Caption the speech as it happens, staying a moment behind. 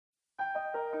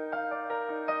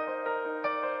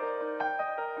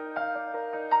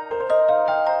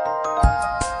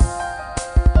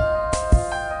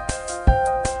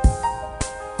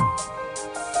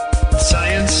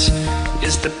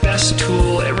best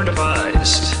tool ever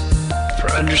devised for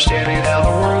understanding how the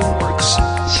world works.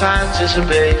 Science is a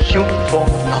very human form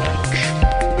of knowledge.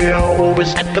 We are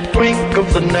always at the brink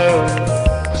of the node.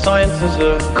 Science is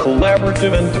a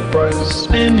collaborative enterprise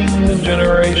spanning the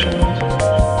generations.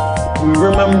 We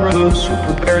remember those who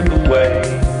prepared the way,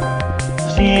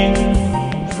 seeing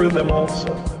for them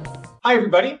also. Hi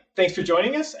everybody, thanks for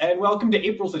joining us and welcome to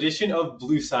April's edition of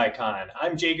Blue SciCon.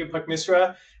 I'm Jacob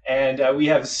Puck-Misra and we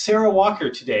have Sarah Walker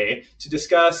today to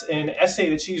discuss an essay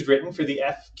that she's written for the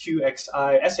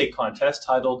FQXI essay contest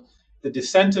titled The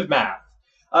Descent of Math.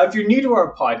 If you're new to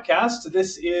our podcast,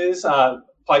 this is a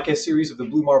podcast series of the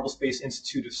Blue Marble Space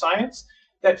Institute of Science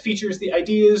that features the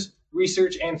ideas,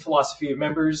 research, and philosophy of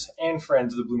members and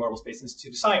friends of the Blue Marble Space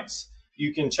Institute of Science.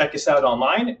 You can check us out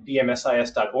online at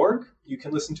bmsis.org. You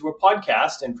can listen to our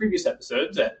podcast and previous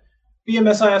episodes at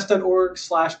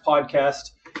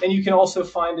bmsis.org/podcast. And you can also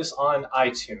find us on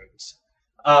iTunes.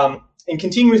 And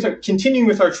continuing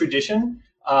with our tradition,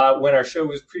 when our show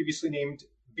was previously named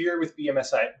Beer with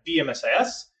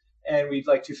BMSIS, and we'd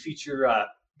like to feature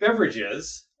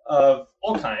beverages of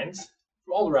all kinds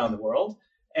from all around the world.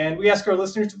 And we ask our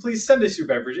listeners to please send us your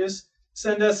beverages.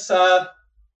 Send us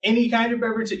any kind of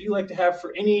beverage that you like to have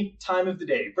for any time of the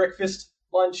day. Breakfast,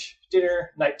 lunch,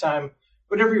 dinner, nighttime,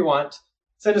 whatever you want.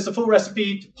 Send us a full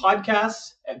recipe to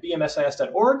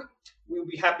podcasts@bmsis.org. We'll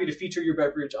be happy to feature your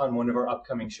beverage on one of our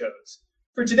upcoming shows.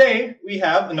 For today, we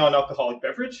have a non-alcoholic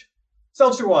beverage,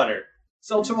 seltzer water.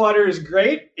 Seltzer water is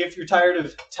great if you're tired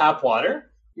of tap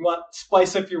water. You want to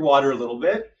spice up your water a little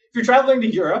bit. If you're traveling to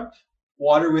Europe,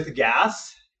 water with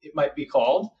gas, it might be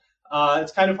called.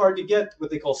 It's kind of hard to get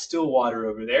what they call still water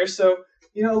over there. So,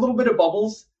 a little bit of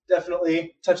bubbles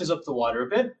definitely touches up the water a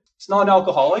bit. It's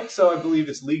non-alcoholic, so I believe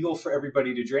it's legal for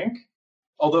everybody to drink.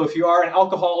 Although if you are an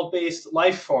alcohol-based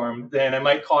life form, then I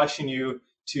might caution you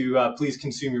to please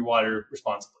consume your water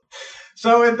responsibly.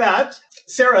 So with that,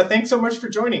 Sarah, thanks so much for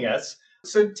joining us.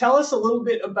 So tell us a little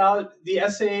bit about the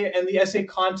essay and the essay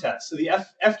contest. So the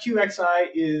FQXI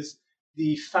is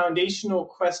the Foundational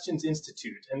Questions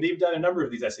Institute, and they've done a number of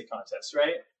these essay contests,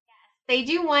 right? They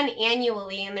do one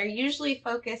annually, and they're usually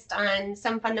focused on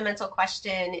some fundamental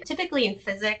question, typically in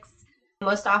physics,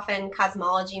 most often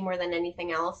cosmology more than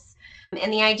anything else.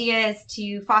 And the idea is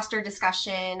to foster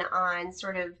discussion on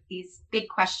sort of these big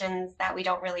questions that we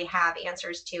don't really have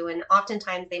answers to, and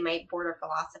oftentimes they might border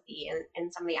philosophy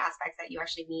in some of the aspects that you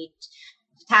actually need to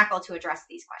tackle to address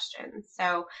these questions.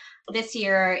 So this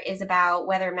year is about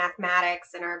whether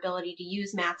mathematics and our ability to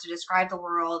use math to describe the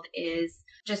world is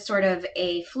just sort of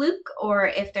a fluke, or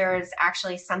if there's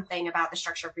actually something about the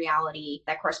structure of reality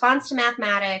that corresponds to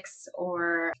mathematics,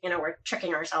 or, we're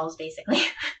tricking ourselves basically.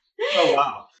 Oh,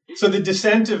 wow. So the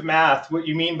descent of math, what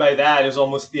you mean by that is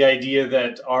almost the idea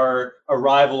that our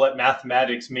arrival at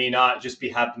mathematics may not just be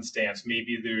happenstance.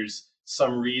 Maybe there's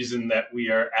some reason that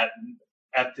we are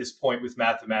at this point with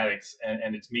mathematics,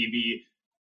 and it's maybe,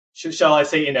 shall I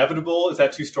say inevitable? Is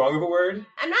that too strong of a word?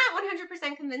 I'm not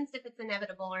 100% convinced if it's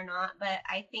inevitable or not, but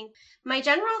I think my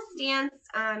general stance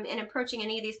in approaching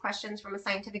any of these questions from a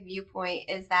scientific viewpoint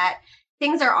is that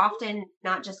things are often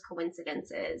not just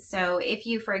coincidences. So if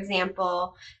you, for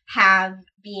example, have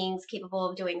beings capable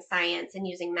of doing science and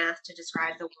using math to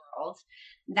describe the world,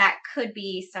 that could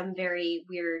be some very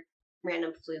weird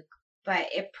random fluke,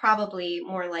 but it probably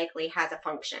more likely has a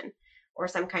function or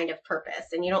some kind of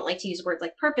purpose. And you don't like to use words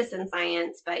like purpose in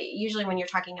science, but usually when you're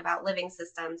talking about living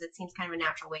systems, it seems kind of a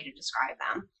natural way to describe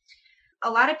them. A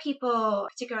lot of people,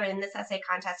 particularly in this essay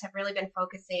contest, have really been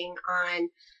focusing on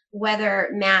whether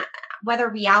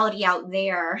reality out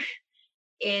there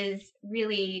is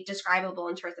really describable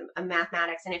in terms of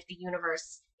mathematics, and if the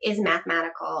universe is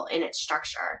mathematical in its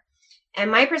structure. And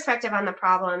my perspective on the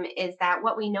problem is that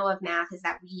what we know of math is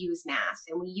that we use math,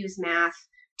 and we use math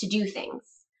to do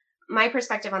things. My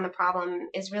perspective on the problem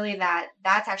is really that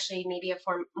that's actually maybe a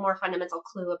more fundamental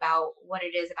clue about what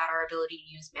it is about our ability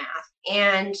to use math.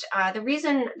 And the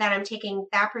reason that I'm taking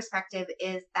that perspective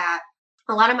is that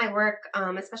a lot of my work,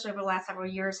 especially over the last several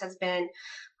years, has been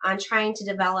on trying to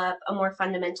develop a more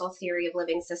fundamental theory of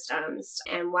living systems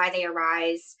and why they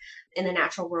arise in the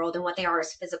natural world and what they are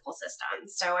as physical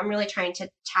systems. So I'm really trying to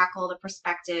tackle the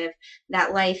perspective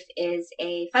that life is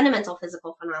a fundamental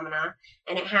physical phenomena,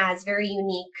 and it has very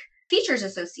unique features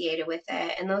associated with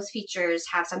it. And those features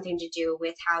have something to do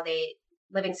with how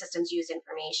living systems use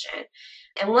information.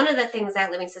 And one of the things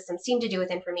that living systems seem to do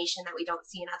with information that we don't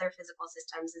see in other physical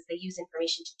systems is they use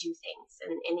information to do things.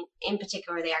 And in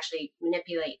particular, they actually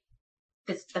manipulate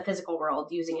the physical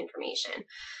world using information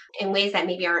in ways that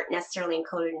maybe aren't necessarily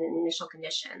encoded in initial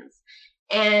conditions.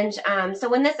 And so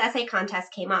when this essay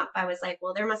contest came up, I was like,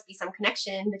 well, there must be some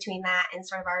connection between that and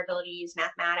sort of our ability to use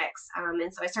mathematics.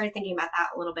 And so I started thinking about that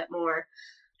a little bit more.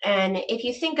 And if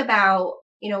you think about,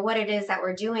 what it is that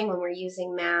we're doing when we're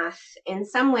using math, in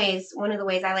some ways, one of the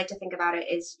ways I like to think about it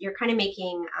is you're kind of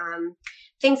making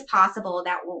things possible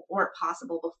that weren't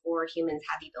possible before humans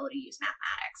had the ability to use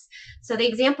mathematics. So the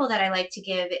example that I like to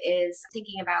give is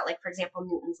thinking about, like, for example,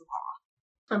 Newton's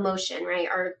law of motion, right?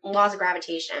 Or laws of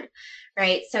gravitation,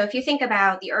 right? So if you think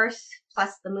about the Earth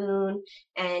plus the moon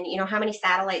and, how many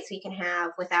satellites we can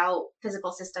have without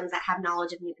physical systems that have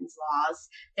knowledge of Newton's laws,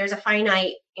 there's a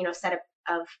finite, set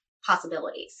of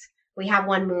possibilities. We have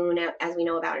one moon as we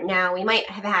know about it now. We might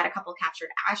have had a couple captured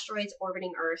asteroids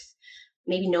orbiting Earth,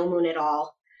 maybe no moon at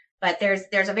all. But there's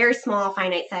a very small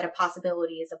finite set of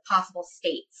possibilities of possible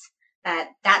states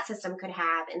that system could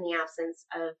have in the absence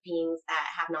of beings that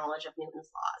have knowledge of Newton's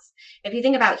laws. If you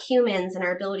think about humans and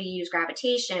our ability to use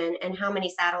gravitation and how many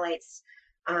satellites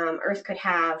Earth could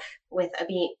have with a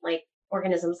being like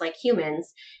organisms like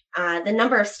humans, the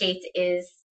number of states is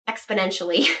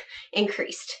exponentially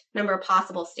increased, number of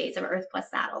possible states of Earth plus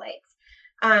satellites.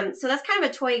 So that's kind of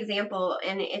a toy example,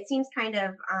 and it seems kind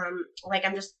of like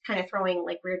I'm just kind of throwing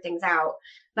like weird things out,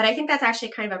 but I think that's actually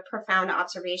kind of a profound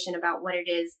observation about what it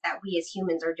is that we as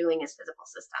humans are doing as physical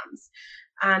systems.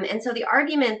 And so the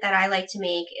argument that I like to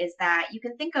make is that you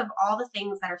can think of all the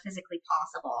things that are physically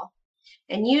possible,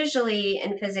 and usually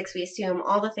in physics we assume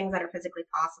all the things that are physically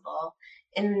possible,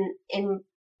 in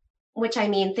which I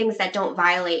mean things that don't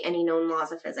violate any known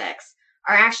laws of physics,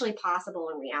 are actually possible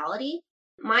in reality.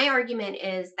 My argument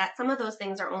is that some of those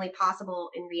things are only possible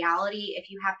in reality if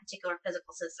you have particular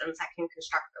physical systems that can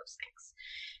construct those things.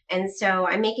 And so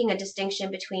I'm making a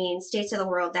distinction between states of the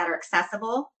world that are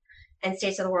accessible and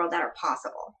states of the world that are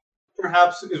possible.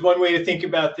 Perhaps is one way to think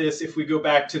about this. If we go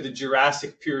back to the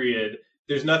Jurassic period,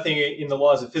 there's nothing in the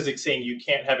laws of physics saying you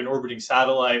can't have an orbiting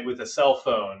satellite with a cell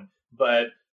phone, but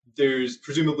there's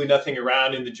presumably nothing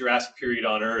around in the Jurassic period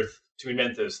on Earth to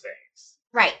invent those things.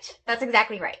 Right. That's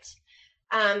exactly right.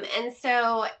 And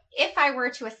so if I were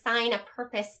to assign a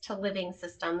purpose to living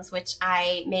systems, which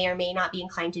I may or may not be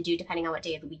inclined to do depending on what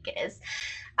day of the week it is,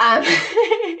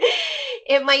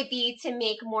 it might be to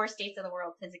make more states of the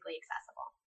world physically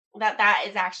accessible. That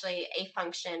is actually a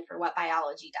function for what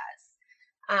biology does.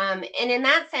 And in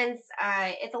that sense,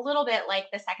 it's a little bit like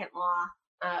the second law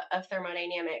of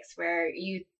thermodynamics, where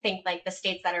you think like the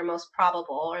states that are most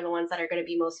probable are the ones that are going to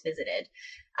be most visited.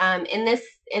 In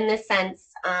this sense,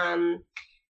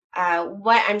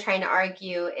 what I'm trying to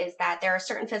argue is that there are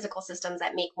certain physical systems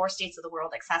that make more states of the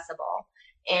world accessible,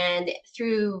 and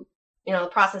through the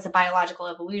process of biological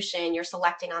evolution, you're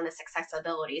selecting on this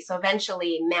accessibility. So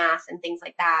eventually math and things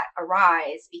like that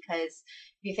arise because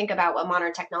if you think about what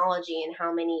modern technology and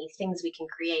how many things we can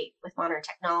create with modern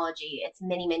technology, it's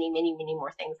many, many, many, many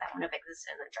more things that wouldn't have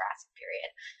existed in the Jurassic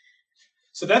period.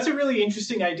 So that's a really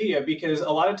interesting idea, because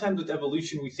a lot of times with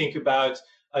evolution, we think about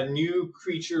a new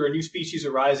creature, a new species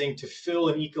arising to fill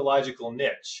an ecological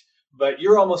niche. But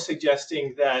you're almost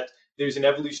suggesting that there's an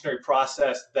evolutionary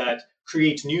process that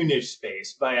creates new niche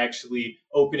space by actually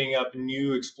opening up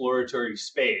new exploratory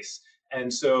space.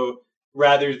 And so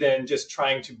rather than just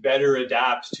trying to better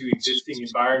adapt to existing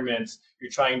environments,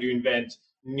 you're trying to invent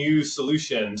new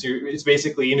solutions. It's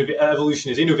basically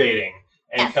evolution is innovating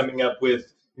and coming up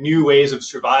with new ways of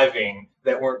surviving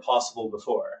that weren't possible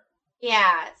before.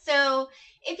 Yeah. So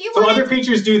if you other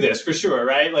creatures do this for sure,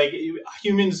 right? Like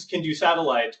humans can do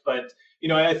satellites, but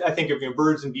I think of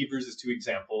birds and beavers as two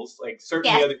examples. Like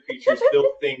certainly other creatures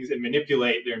build things and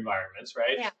manipulate their environments,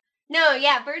 right? Yeah. No,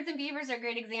 yeah, birds and beavers are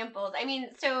great examples. I mean,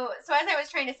 so as I was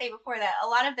trying to say before, that a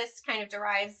lot of this kind of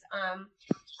derives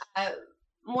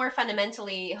more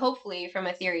fundamentally, hopefully, from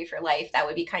a theory for life that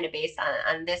would be kind of based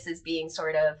on this as being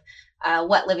sort of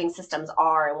what living systems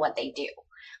are and what they do.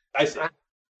 I see.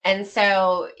 And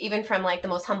so even from like the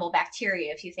most humble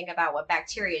bacteria, if you think about what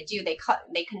bacteria do, they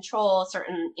control a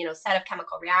certain, set of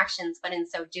chemical reactions, but in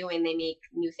so doing, they make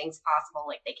new things possible.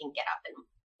 Like they can get up and,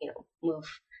 move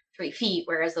 3 feet,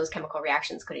 whereas those chemical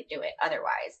reactions couldn't do it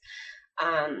otherwise.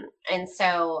 And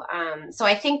so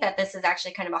I think that this is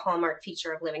actually kind of a hallmark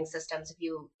feature of living systems. If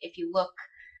you look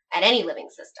at any living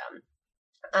system,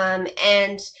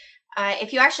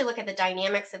 if you actually look at the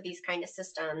dynamics of these kind of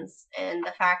systems and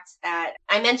the fact that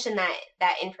I mentioned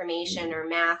that information or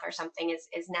math or something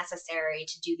is necessary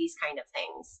to do these kind of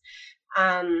things.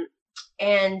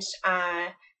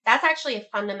 That's actually a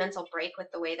fundamental break with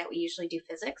the way that we usually do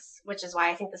physics, which is why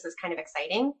I think this is kind of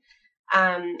exciting.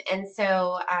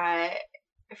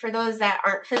 for those that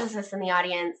aren't physicists in the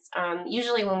audience,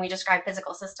 usually when we describe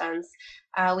physical systems,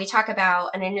 we talk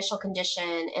about an initial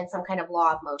condition and some kind of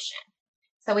law of motion.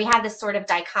 So we have this sort of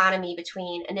dichotomy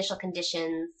between initial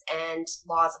conditions and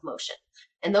laws of motion.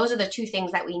 And those are the two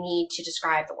things that we need to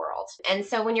describe the world. And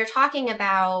so when you're talking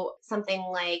about something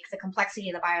like the complexity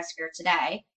of the biosphere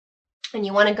today, and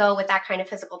you want to go with that kind of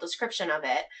physical description of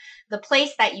it, the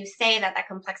place that you say that that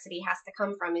complexity has to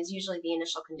come from is usually the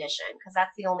initial condition, because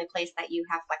that's the only place that you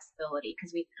have flexibility,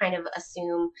 because we kind of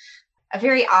assume a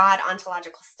very odd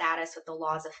ontological status with the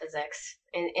laws of physics.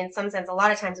 In some sense, a lot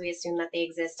of times we assume that they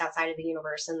exist outside of the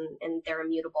universe and they're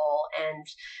immutable and,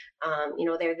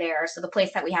 they're there. So the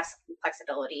place that we have some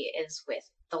flexibility is with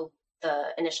the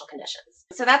initial conditions.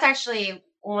 So that's actually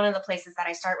one of the places that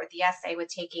I start with the essay with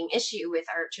taking issue with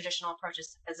our traditional approaches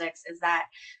to physics, is that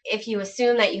if you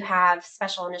assume that you have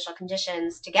special initial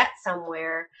conditions to get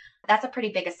somewhere, that's a pretty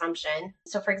big assumption.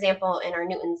 So for example, in our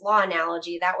Newton's law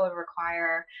analogy, that would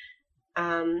require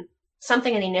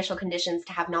something in the initial conditions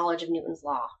to have knowledge of Newton's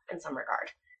law in some regard.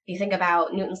 If you think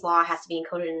about Newton's law has to be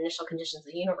encoded in initial conditions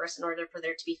of the universe in order for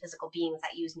there to be physical beings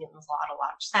that use Newton's law to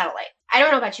launch satellites. I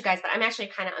don't know about you guys, but I'm actually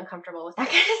kind of uncomfortable with that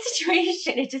kind of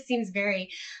situation. It just seems very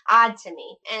odd to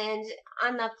me. And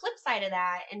on the flip side of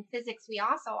that, in physics, we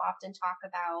also often talk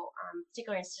about,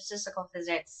 particularly in statistical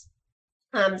physics,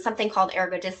 something called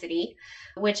ergodicity,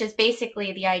 which is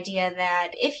basically the idea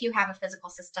that if you have a physical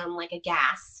system like a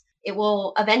gas, it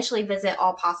will eventually visit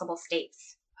all possible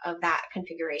states of that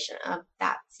configuration, of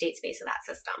that state space of that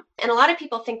system. And a lot of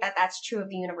people think that that's true of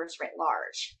the universe writ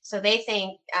large. So they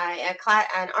think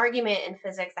an argument in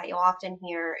physics that you'll often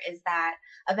hear is that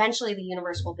eventually the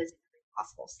universe will visit every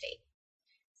possible state.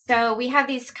 So we have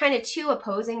these kind of two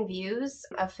opposing views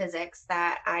of physics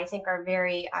that I think are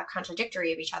very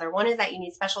contradictory of each other. One is that you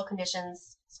need special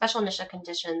initial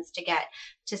conditions to get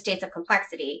to states of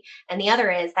complexity. And the other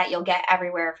is that you'll get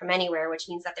everywhere from anywhere, which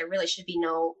means that there really should be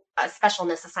no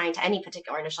specialness assigned to any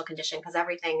particular initial condition, because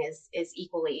everything is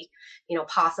equally,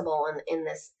 possible in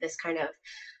this kind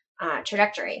of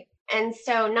trajectory. And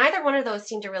so neither one of those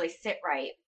seem to really sit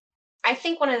right. I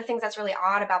think one of the things that's really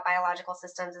odd about biological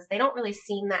systems is they don't really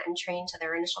seem that entrained to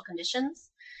their initial conditions.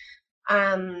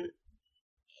 In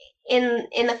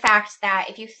the fact that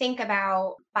if you think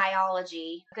about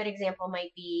biology, a good example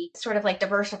might be sort of like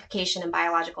diversification in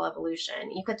biological evolution.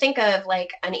 You could think of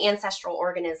like an ancestral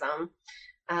organism,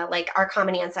 like our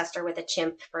common ancestor with a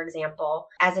chimp, for example,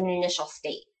 as an initial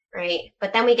state, right?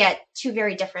 But then we get two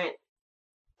very different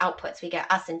outputs. We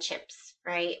get us and chimps,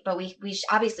 right? But we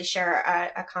obviously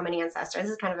share a common ancestor.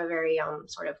 This is kind of a very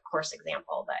sort of coarse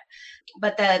example,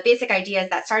 but the basic idea is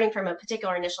that starting from a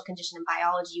particular initial condition in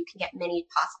biology, you can get many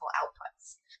possible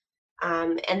outputs.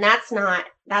 And that's not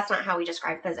how we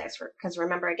describe physics, because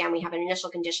remember, again, we have an initial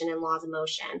condition and laws of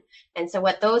motion. And so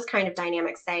what those kind of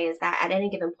dynamics say is that at any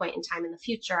given point in time in the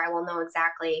future, I will know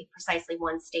exactly precisely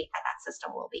one state that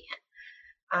system will be in.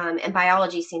 And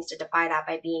biology seems to defy that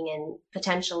by being in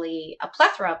potentially a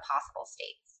plethora of possible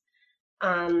states.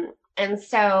 And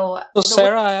so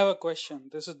Sarah, I have a question.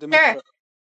 This is Dimitra. Sure.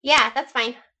 Yeah, that's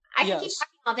fine. I can keep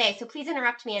talking all day, so please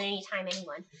interrupt me at any time,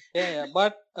 anyone. Yeah.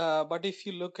 But if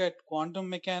you look at quantum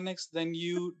mechanics, then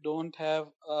you don't have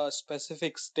a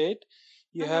specific state.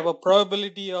 You have a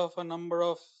probability of a number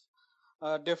of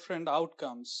different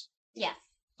outcomes. Yes.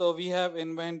 So we have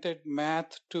invented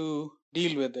math to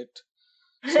deal with it.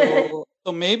 So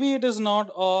maybe it is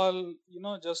not all,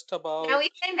 just about... No, we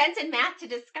invented math to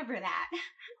discover that.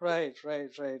 Right.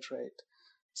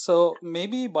 So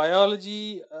maybe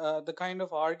biology, the kind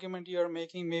of argument you're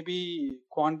making, maybe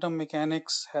quantum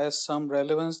mechanics has some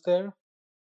relevance there?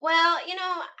 Well,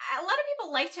 a lot of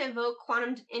people like to invoke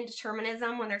quantum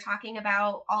indeterminism when they're talking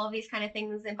about all of these kind of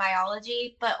things in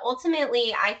biology, but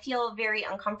ultimately I feel very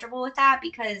uncomfortable with that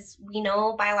because we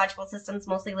know biological systems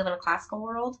mostly live in a classical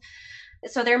world.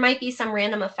 So there might be some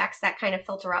random effects that kind of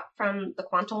filter up from the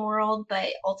quantum world, but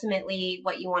ultimately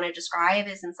what you want to describe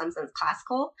is in some sense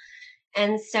classical.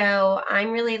 And so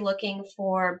I'm really looking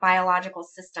for biological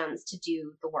systems to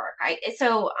do the work.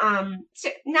 So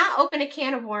to not open a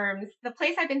can of worms, the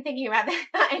place I've been thinking about that,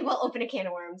 I will open a can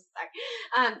of worms,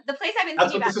 sorry. The place I've been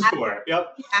thinking about That's what this is for,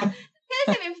 yep. Yeah, the place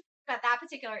I've been thinking about that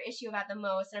particular issue about the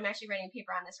most, and I'm actually writing a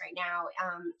paper on this right now,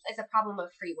 is a problem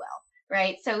of free will.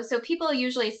 Right. So people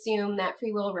usually assume that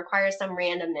free will requires some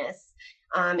randomness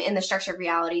in the structure of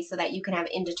reality so that you can have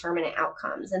indeterminate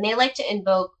outcomes. And they like to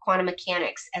invoke quantum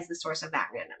mechanics as the source of that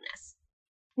randomness.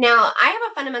 Now, I have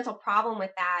a fundamental problem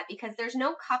with that because there's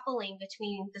no coupling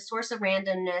between the source of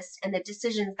randomness and the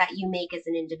decisions that you make as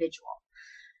an individual.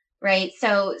 right?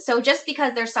 So just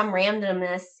because there's some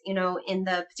randomness, in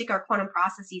the particular quantum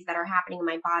processes that are happening in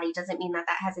my body doesn't mean that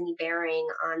that has any bearing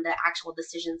on the actual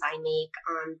decisions I make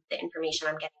on the information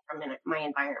I'm getting from my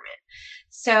environment.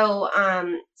 So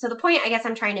the point I guess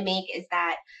I'm trying to make is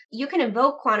that you can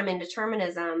invoke quantum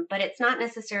indeterminism, but it's not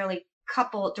necessarily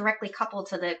directly coupled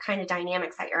to the kind of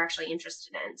dynamics that you're actually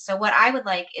interested in. So what I would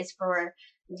like is for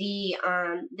the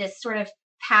this sort of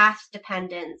path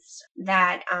dependence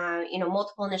that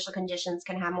multiple initial conditions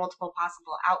can have multiple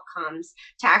possible outcomes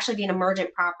to actually be an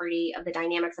emergent property of the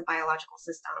dynamics of biological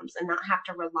systems and not have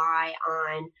to rely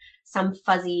on some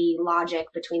fuzzy logic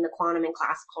between the quantum and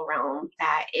classical realm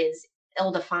that is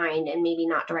ill-defined and maybe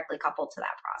not directly coupled to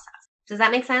that process. Does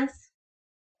that make sense?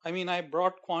 I mean, I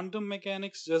brought quantum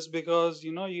mechanics just because,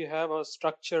 you have a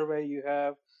structure where you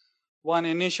have one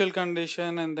initial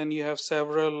condition and then you have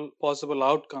several possible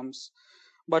outcomes.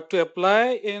 But to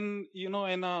apply in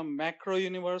a macro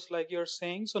universe like you're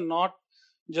saying, so not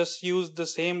just use the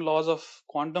same laws of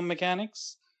quantum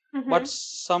mechanics, but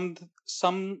some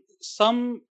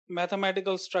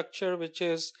mathematical structure which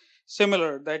is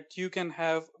similar, that you can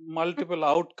have multiple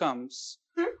outcomes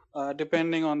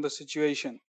depending on the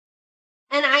situation.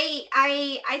 And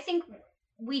I think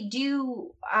we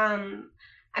do.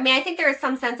 I think there is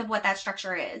some sense of what that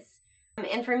structure is.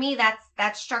 And for me,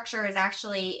 that structure is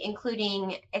actually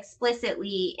including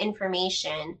explicitly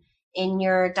information in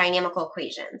your dynamical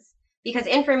equations. Because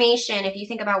information, if you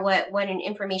think about what an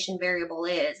information variable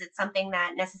is, it's something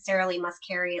that necessarily must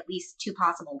carry at least two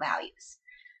possible values.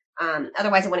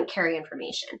 Otherwise, it wouldn't carry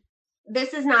information.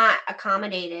 This is not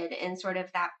accommodated in sort of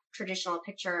that traditional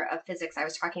picture of physics I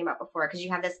was talking about before, because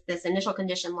you have this initial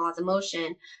condition laws of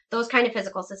motion. Those kind of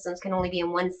physical systems can only be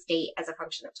in one state as a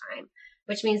function of time,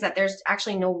 which means that there's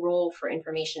actually no role for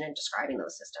information in describing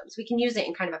those systems. We can use it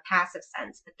in kind of a passive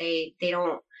sense, but they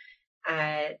don't,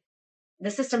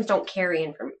 the systems don't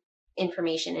carry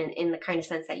information in the kind of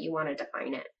sense that you want to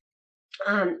define it.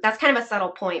 That's kind of a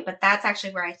subtle point, but that's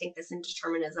actually where I think this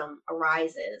indeterminism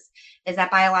arises, is that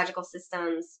biological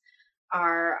systems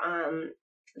are,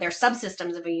 they're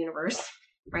subsystems of a universe,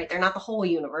 right? They're not the whole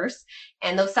universe.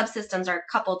 And those subsystems are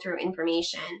coupled through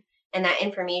information, and that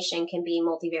information can be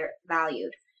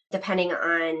multi-valued depending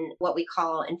on what we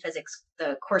call in physics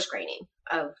the coarse graining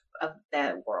of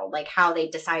the world, like how they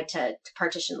decide to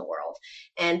partition the world.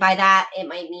 And by that, it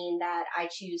might mean that I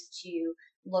choose to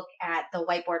look at the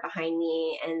whiteboard behind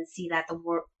me and see that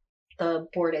the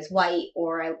board is white,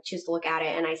 or I choose to look at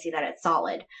it and I see that it's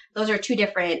solid. Those are two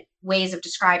different ways of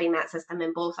describing that system,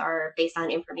 and both are based on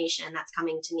information that's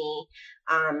coming to me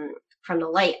from the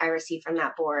light I receive from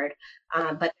that board.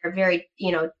 But they're very,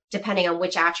 depending on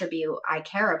which attribute I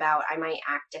care about, I might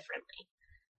act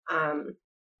differently.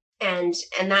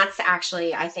 And that's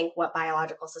actually, I think, what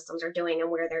biological systems are doing,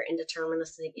 and where their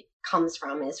indeterminacy comes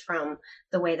from is from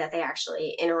the way that they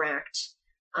actually interact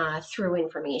through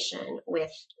information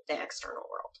with the external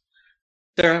world.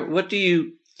 Sarah, what do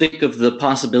you think of the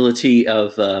possibility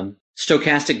of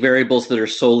stochastic variables that are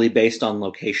solely based on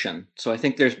location? So I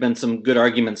think there's been some good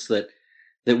arguments that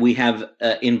we have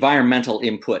environmental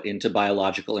input into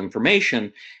biological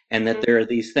information, and that there are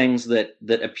these things that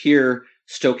appear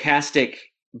stochastic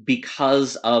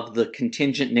because of the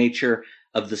contingent nature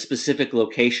of the specific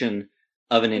location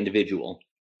of an individual.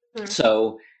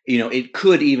 So, it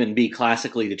could even be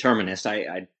classically determinist.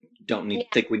 I don't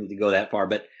think we need to go that far,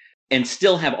 and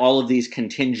still have all of these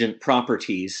contingent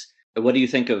properties. What do you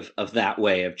think of that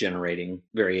way of generating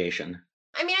variation?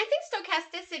 I mean, I think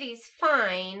stochasticity is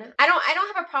fine. I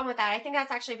don't have a problem with that. I think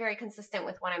that's actually very consistent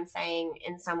with what I'm saying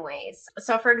in some ways.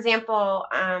 So, for example,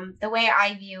 the way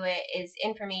I view it is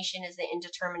information is the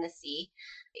indeterminacy.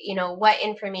 What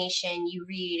information you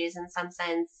read is in some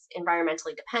sense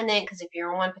environmentally dependent, because if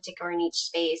you're in one particular niche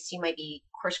space, you might be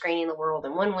coarse graining the world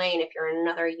in one way, and if you're in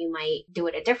another, you might do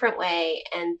it a different way.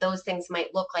 And those things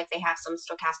might look like they have some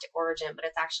stochastic origin, but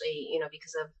it's actually,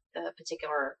 because of the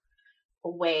particular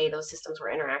way those systems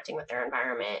were interacting with their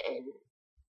environment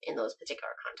in those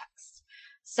particular contexts.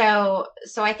 So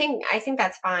I think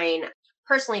that's fine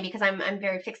personally, because I'm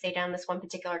very fixated on this one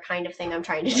particular kind of thing I'm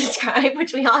trying to describe,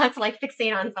 which we all have to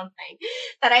fixate on something.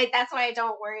 That's why I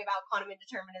don't worry about quantum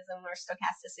indeterminism or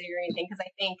stochasticity or anything, because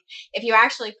I think if you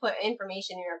actually put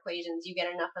information in your equations, you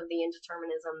get enough of the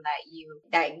indeterminism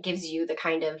that gives you the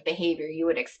kind of behavior you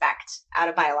would expect out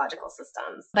of biological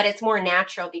systems. But it's more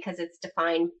natural because it's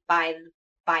defined by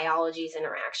biology's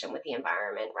interaction with the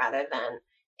environment, rather than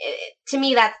to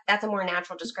me, that's a more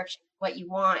natural description. What you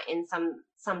want in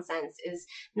some sense is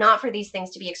not for these things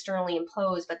to be externally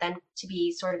imposed, but then to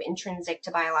be sort of intrinsic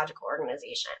to biological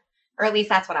organization. Or at least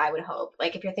that's what I would hope.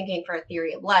 Like if you're thinking for a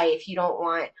theory of life, you don't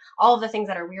want all of the things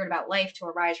that are weird about life to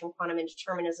arise from quantum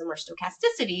indeterminism or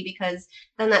stochasticity, because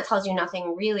then that tells you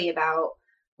nothing really about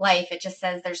life. It just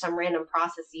says there's some random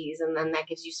processes, and then that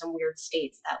gives you some weird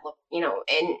states that look,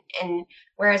 and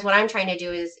whereas what I'm trying to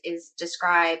do is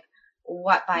describe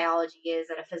what biology is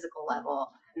at a physical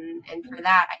level. And for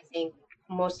that, I think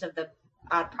most of the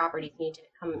odd properties need to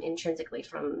come intrinsically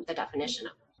from the definition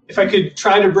of it. If I could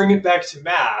try to bring it back to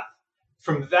math,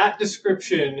 from that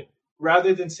description,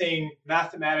 rather than saying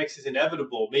mathematics is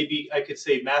inevitable, maybe I could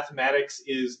say mathematics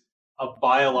is a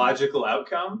biological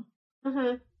outcome.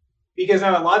 Mm-hmm. Because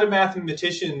now a lot of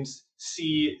mathematicians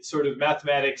see sort of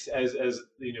mathematics as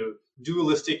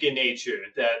dualistic in nature,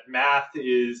 that math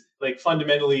is like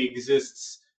fundamentally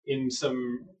exists in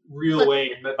some real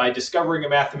way, and that by discovering a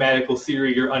mathematical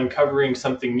theory, you're uncovering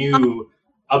something new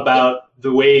about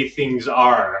the way things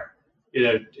are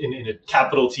in a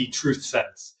capital T truth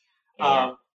sense.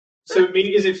 Yeah. So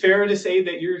maybe is it fair to say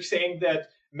that you're saying that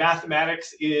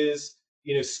mathematics is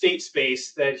state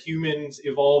space that humans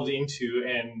evolved into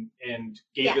and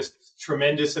gave us this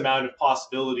tremendous amount of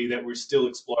possibility that we're still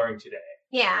exploring today?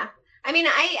 Yeah. I mean,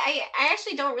 I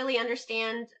actually don't really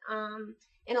understand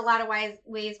in a lot of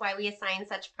ways why we assign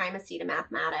such primacy to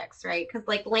mathematics, right? Because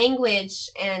like language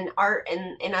and art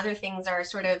and other things are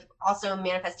sort of also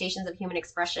manifestations of human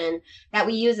expression that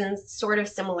we use in sort of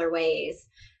similar ways.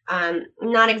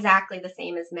 Not exactly the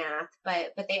same as math,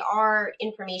 but they are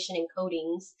information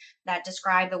encodings that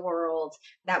describe the world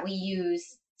that we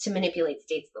use to manipulate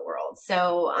states of the world.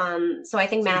 So I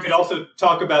think math. You could also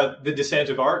talk about the descent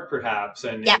of art, perhaps,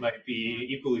 and it might be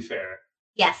equally fair.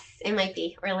 Yes, it might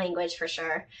be, or language for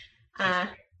sure.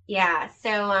 Yeah.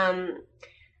 So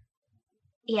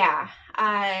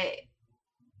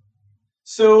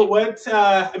So what?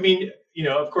 I mean.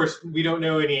 Of course, we don't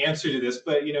know any answer to this,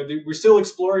 but, we're still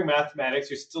exploring mathematics.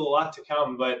 There's still a lot to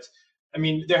come. But, I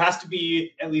mean, there has to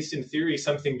be, at least in theory,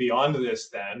 something beyond this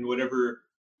then. Whatever,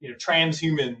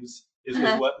 transhumans is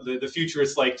what the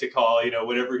futurists like to call,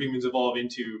 whatever humans evolve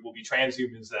into will be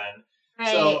transhumans then. Right.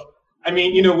 So, I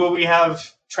mean, will we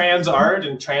have trans art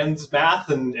and trans math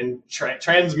and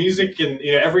trans music and,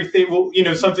 everything? Well,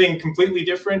 something completely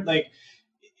different? Like,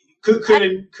 Could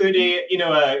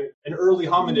an early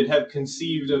hominid have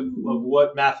conceived of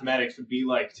what mathematics would be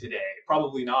like today?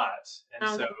 Probably not. And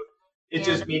so it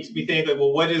just makes me think that,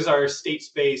 well, what is our state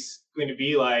space going to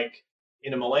be like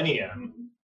in a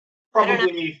millennium?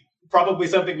 Probably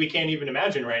something we can't even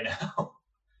imagine right now.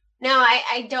 No,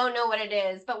 I don't know what it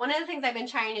is. But one of the things I've been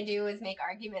trying to do is make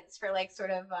arguments for like sort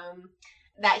of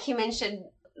that humans should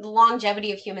the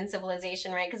longevity of human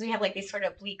civilization, right? Because we have like these sort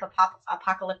of bleak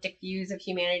apocalyptic views of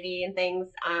humanity and things.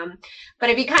 But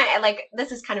it'd be kind of like,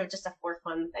 this is kind of just a for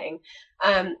fun thing.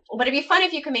 But it'd be fun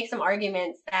if you could make some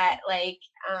arguments that like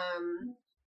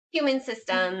human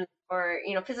systems or,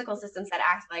 physical systems that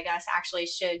act like us actually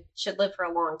should live for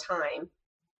a long time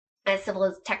as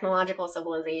technological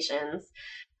civilizations.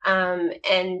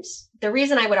 And the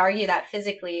reason I would argue that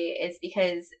physically is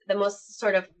because the most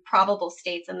sort of probable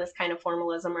states in this kind of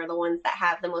formalism are the ones that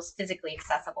have the most physically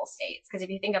accessible states. Because if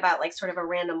you think about like sort of a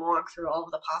random walk through all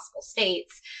of the possible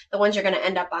states, the ones you're going to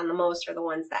end up on the most are the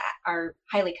ones that are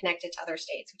highly connected to other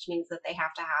states, which means that they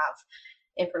have to have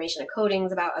information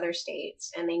encodings about other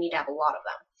states, and they need to have a lot of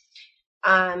them.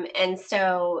 And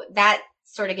so that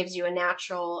sort of gives you a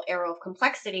natural arrow of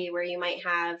complexity where you might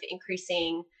have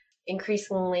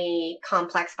increasingly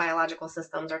complex biological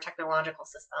systems or technological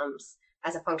systems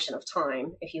as a function of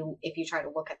time if you try to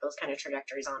look at those kind of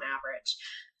trajectories on average.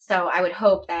 So I would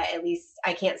hope that at least,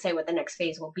 I can't say what the next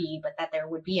phase will be, but that there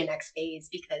would be a next phase,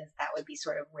 because that would be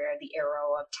sort of where the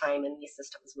arrow of time in these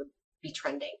systems would be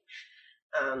trending.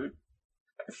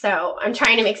 So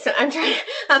eventually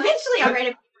I'll write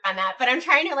a paper on that, but I'm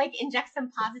trying to like inject some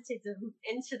positivism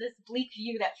into this bleak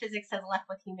view that physics has left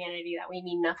with humanity, that we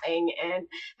mean nothing and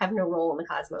have no role in the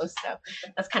cosmos. So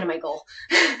that's kind of my goal.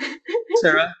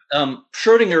 Sarah,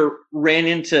 Schrodinger ran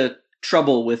into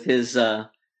trouble with his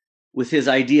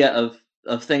idea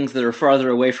of things that are farther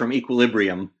away from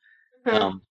equilibrium,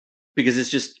 because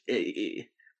it's just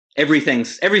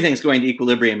everything's going to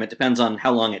equilibrium. It depends on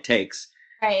how long it takes.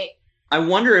 Right. I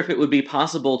wonder if it would be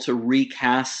possible to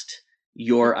recast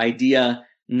your idea,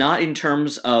 not in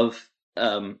terms of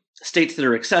states that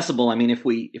are accessible. I mean, if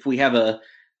we have a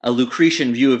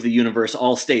Lucretian view of the universe,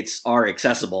 all states are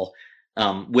accessible,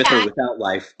 with or without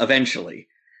life, eventually.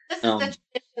 This is the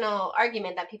traditional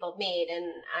argument that people have made,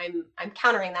 and I'm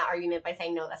countering that argument by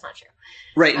saying no, that's not true.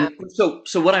 Right.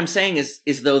 So what I'm saying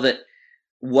is though that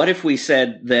what if we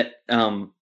said that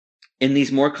in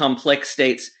these more complex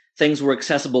states,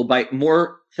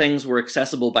 more things were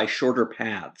accessible by shorter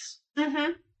paths.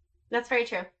 Mm-hmm. That's very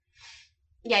true.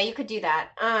 Yeah, you could do that.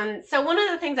 So one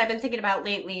of the things I've been thinking about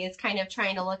lately is kind of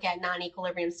trying to look at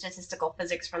non-equilibrium statistical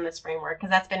physics from this framework, because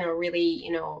that's been a really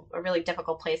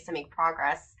difficult place to make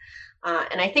progress.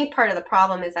 And I think part of the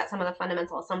problem is that some of the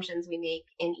fundamental assumptions we make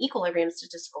in equilibrium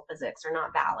statistical physics are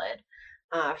not valid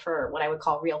for what I would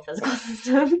call real physical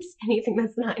systems, anything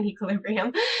that's not in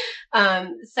equilibrium.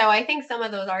 So I think some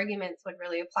of those arguments would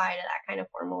really apply to that kind of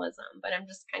formalism, but I'm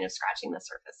just kind of scratching the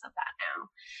surface of that now.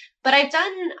 But I've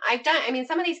done, I mean,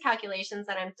 some of these calculations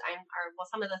that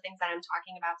some of the things that I'm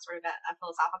talking about sort of at a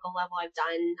philosophical level, I've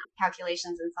done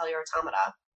calculations in cellular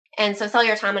automata. And so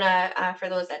cellular automata, for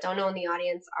those that don't know in the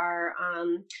audience, are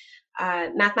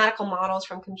mathematical models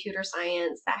from computer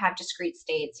science that have discrete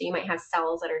states. So you might have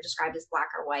cells that are described as black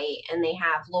or white, and they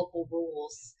have local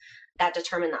rules that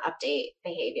determine the update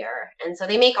behavior. And so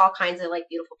they make all kinds of like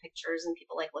beautiful pictures, and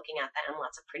people like looking at them,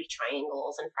 lots of pretty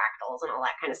triangles and fractals and all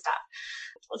that kind of stuff.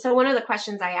 So one of the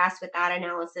questions I asked with that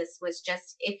analysis was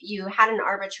just if you had an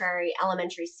arbitrary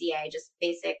elementary CA, just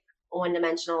basic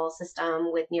one-dimensional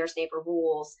system with nearest neighbor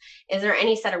rules, is there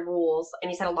any set of rules,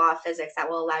 any set of law of physics that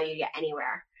will allow you to get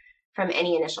anywhere from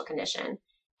any initial condition?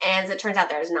 And as it turns out,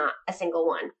 there is not a single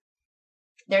one.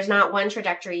 There's not one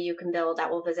trajectory you can build that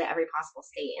will visit every possible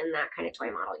state in that kind of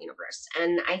toy model universe.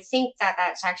 And I think that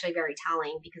that's actually very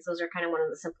telling, because those are kind of one of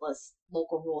the simplest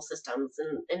local rule systems,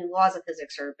 and laws of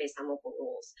physics are based on local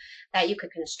rules that you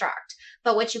could construct.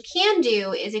 But what you can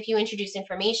do is, if you introduce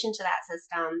information to that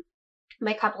system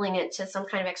by coupling it to some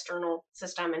kind of external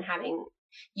system and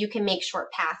you can make short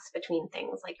paths between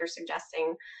things like you're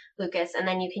suggesting, Lucas, and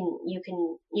then you can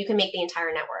make the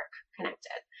entire network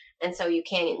connected. And so you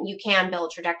can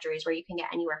build trajectories where you can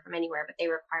get anywhere from anywhere, but they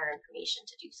require information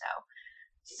to do so.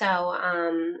 So,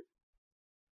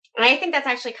 and I think that's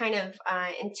actually kind of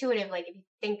intuitive. Like if you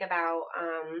think about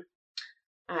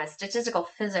statistical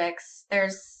physics,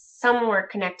 there's some work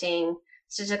connecting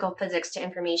statistical physics to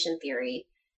information theory.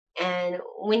 And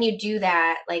when you do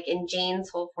that, like in Jane's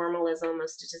whole formalism of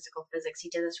statistical physics, he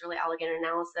did this really elegant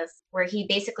analysis where he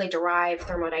basically derived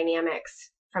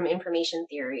thermodynamics from information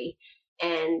theory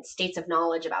and states of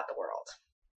knowledge about the world.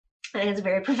 And it's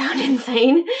very profound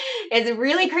insight. It's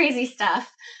really crazy stuff.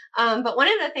 But one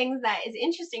of the things that is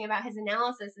interesting about his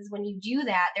analysis is when you do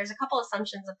that, there's a couple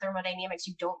assumptions of thermodynamics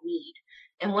you don't need.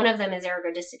 And one of them is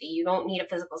ergodicity. You don't need a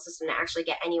physical system to actually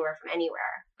get anywhere from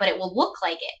anywhere, but it will look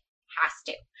like it has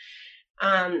to.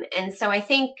 And so I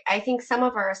think some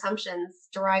of our assumptions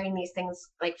deriving these things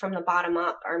like from the bottom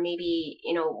up are maybe,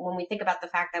 when we think about the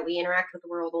fact that we interact with the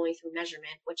world only through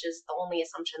measurement, which is the only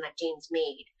assumption that Jane's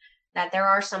made, that there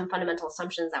are some fundamental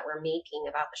assumptions that we're making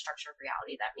about the structure of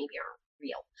reality that maybe aren't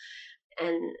real.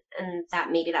 And that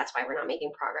maybe that's why we're not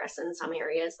making progress in some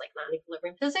areas like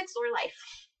non-equilibrium physics or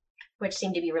life, which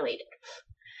seem to be related.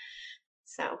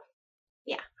 So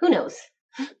yeah, who knows?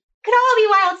 Could all be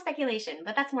wild speculation,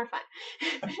 but that's more fun.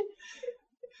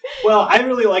 Well, I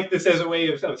really like this as a way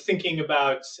of thinking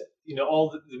about,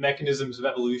 all the mechanisms of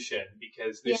evolution,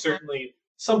 because there's certainly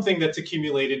something that's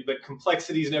accumulated, but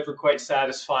complexity is never quite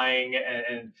satisfying.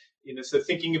 And so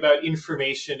thinking about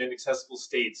information and accessible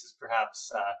states is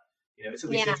perhaps, it's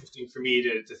at least interesting for me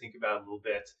to think about a little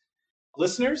bit.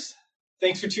 Listeners,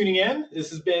 thanks for tuning in. This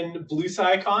has been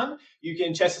BlueSciCon. You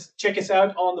can check us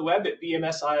out on the web at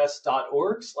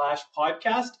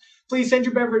bmsis.org/podcast. Please send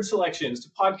your beverage selections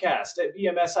to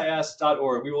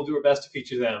podcast@bmsis.org. We will do our best to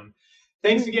feature them.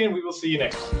 Thanks again. We will see you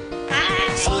next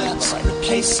time. Science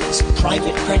replaces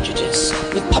private prejudice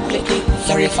with publicly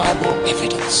verifiable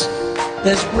evidence.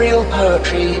 There's real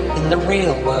poetry in the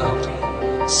real world.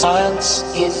 Science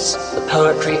is the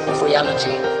poetry of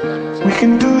reality. We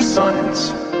can do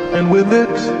science, and with it,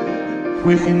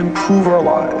 we can improve our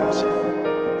lives.